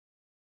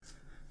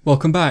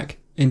Welcome back.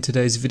 In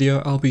today's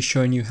video I'll be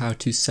showing you how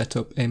to set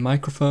up a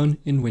microphone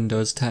in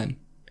Windows 10.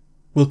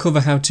 We'll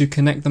cover how to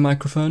connect the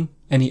microphone,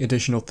 any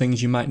additional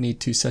things you might need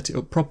to set it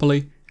up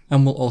properly,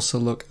 and we'll also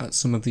look at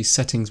some of the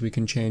settings we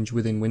can change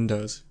within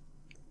Windows.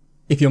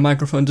 If your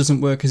microphone doesn't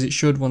work as it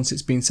should once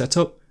it's been set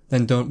up,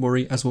 then don't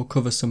worry, as we'll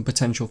cover some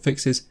potential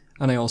fixes,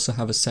 and I also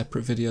have a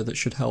separate video that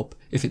should help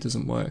if it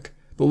doesn't work,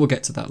 but we'll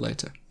get to that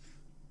later.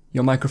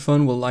 Your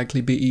microphone will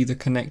likely be either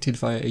connected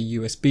via a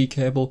USB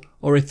cable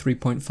or a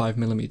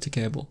 3.5mm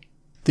cable.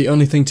 The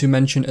only thing to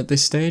mention at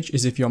this stage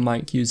is if your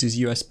mic uses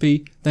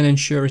USB, then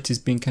ensure it is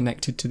being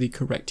connected to the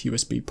correct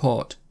USB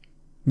port.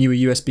 Newer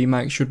USB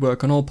mics should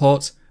work on all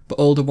ports, but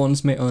older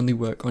ones may only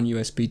work on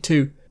USB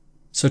 2,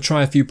 so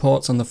try a few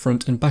ports on the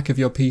front and back of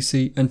your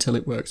PC until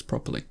it works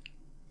properly.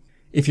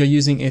 If you're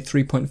using a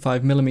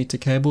 3.5mm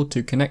cable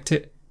to connect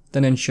it,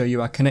 then ensure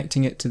you are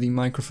connecting it to the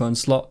microphone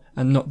slot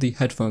and not the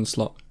headphone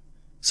slot.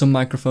 Some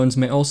microphones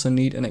may also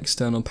need an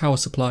external power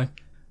supply,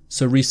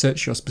 so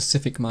research your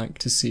specific mic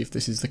to see if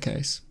this is the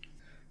case.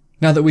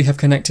 Now that we have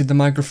connected the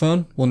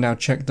microphone, we'll now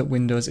check that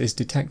Windows is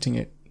detecting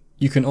it.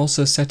 You can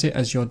also set it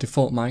as your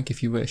default mic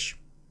if you wish.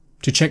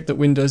 To check that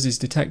Windows is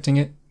detecting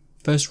it,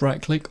 first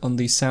right click on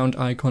the sound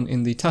icon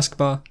in the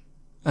taskbar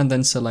and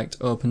then select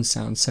Open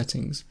Sound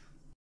Settings.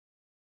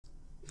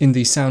 In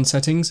the sound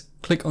settings,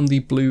 click on the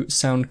blue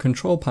Sound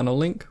Control Panel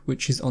link,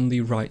 which is on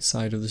the right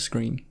side of the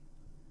screen.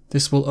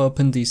 This will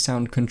open the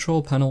Sound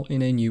Control panel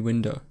in a new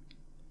window.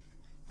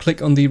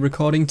 Click on the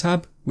Recording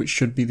tab, which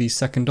should be the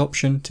second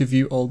option to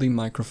view all the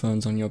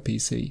microphones on your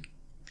PC.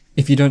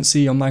 If you don't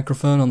see your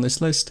microphone on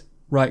this list,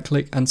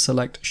 right-click and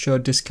select Show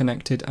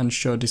Disconnected and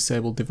Show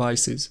Disabled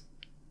Devices.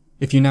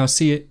 If you now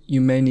see it,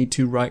 you may need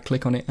to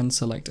right-click on it and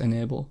select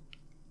Enable.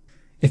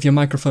 If your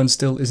microphone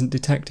still isn't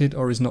detected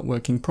or is not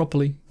working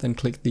properly, then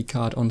click the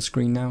card on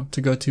screen now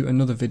to go to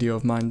another video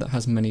of mine that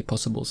has many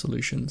possible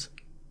solutions.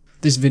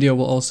 This video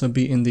will also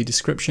be in the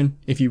description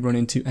if you run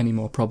into any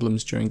more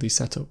problems during the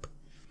setup.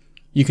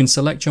 You can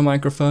select your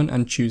microphone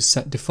and choose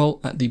Set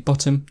Default at the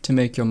bottom to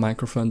make your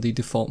microphone the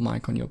default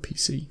mic on your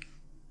PC.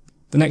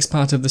 The next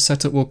part of the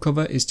setup we'll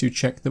cover is to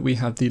check that we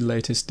have the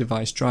latest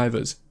device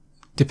drivers.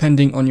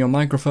 Depending on your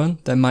microphone,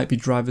 there might be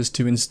drivers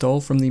to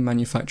install from the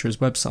manufacturer's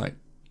website.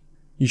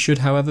 You should,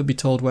 however, be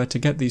told where to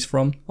get these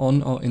from,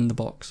 on or in the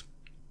box.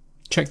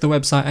 Check the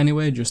website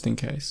anyway, just in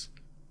case.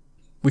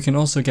 We can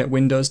also get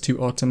Windows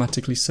to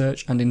automatically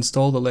search and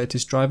install the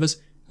latest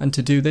drivers, and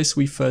to do this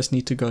we first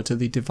need to go to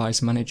the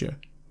Device Manager.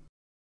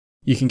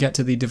 You can get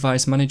to the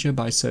Device Manager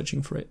by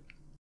searching for it.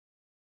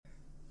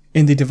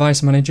 In the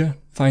Device Manager,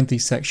 find the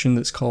section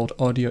that's called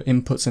Audio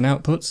Inputs and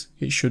Outputs.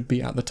 It should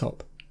be at the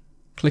top.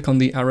 Click on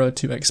the arrow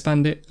to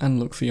expand it and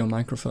look for your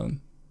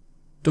microphone.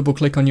 Double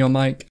click on your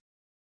mic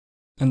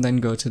and then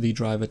go to the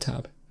Driver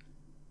tab.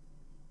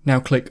 Now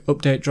click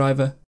Update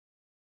Driver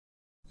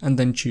and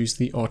then choose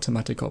the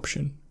Automatic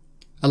option.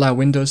 Allow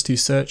Windows to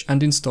search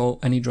and install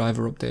any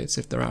driver updates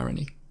if there are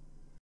any.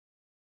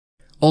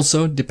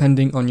 Also,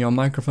 depending on your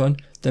microphone,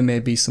 there may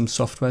be some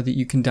software that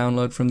you can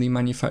download from the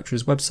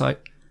manufacturer's website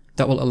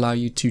that will allow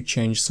you to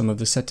change some of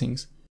the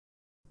settings.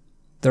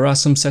 There are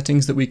some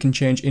settings that we can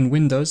change in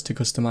Windows to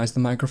customize the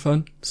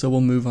microphone, so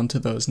we'll move on to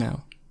those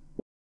now.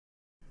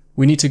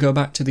 We need to go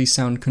back to the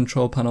Sound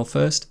Control panel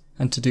first,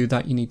 and to do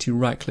that you need to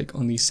right-click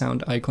on the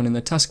sound icon in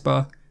the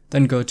taskbar,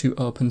 then go to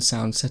Open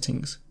Sound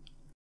Settings.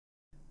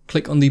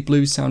 Click on the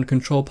blue Sound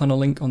Control panel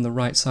link on the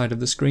right side of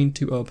the screen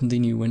to open the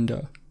new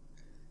window.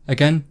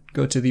 Again,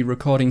 go to the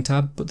Recording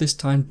tab, but this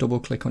time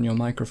double-click on your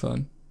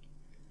microphone.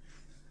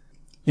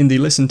 In the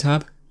Listen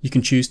tab, you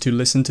can choose to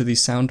listen to the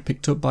sound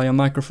picked up by your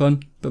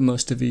microphone, but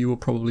most of you will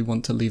probably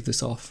want to leave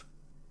this off.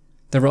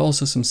 There are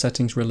also some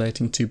settings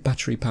relating to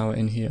battery power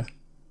in here.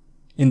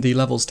 In the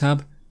Levels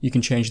tab, you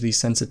can change the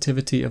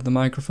sensitivity of the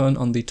microphone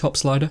on the top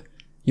slider.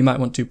 You might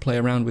want to play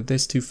around with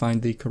this to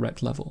find the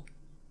correct level.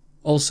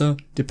 Also,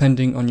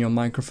 depending on your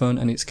microphone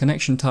and its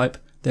connection type,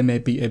 there may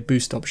be a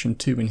boost option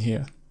too in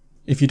here.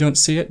 If you don't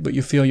see it but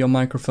you feel your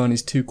microphone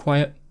is too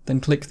quiet, then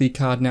click the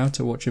card now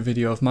to watch a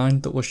video of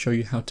mine that will show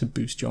you how to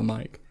boost your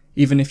mic,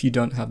 even if you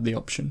don't have the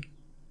option.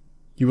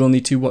 You will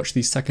need to watch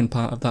the second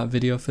part of that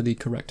video for the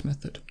correct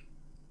method.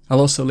 I'll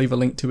also leave a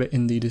link to it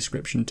in the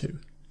description too.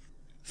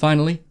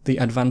 Finally, the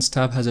Advanced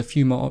tab has a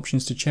few more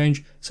options to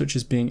change, such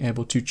as being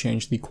able to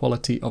change the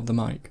quality of the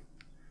mic.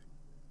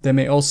 There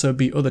may also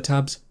be other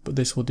tabs, but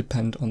this will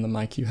depend on the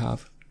mic you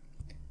have.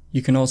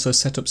 You can also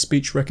set up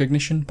speech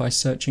recognition by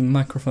searching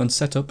microphone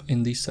setup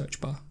in the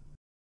search bar.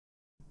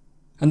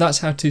 And that's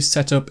how to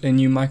set up a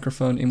new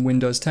microphone in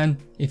Windows 10.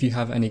 If you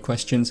have any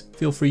questions,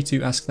 feel free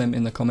to ask them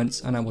in the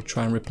comments and I will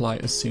try and reply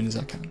as soon as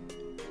I can.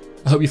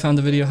 I hope you found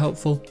the video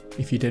helpful.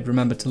 If you did,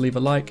 remember to leave a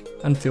like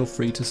and feel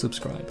free to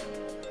subscribe.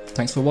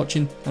 Thanks for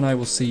watching, and I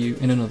will see you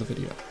in another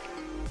video.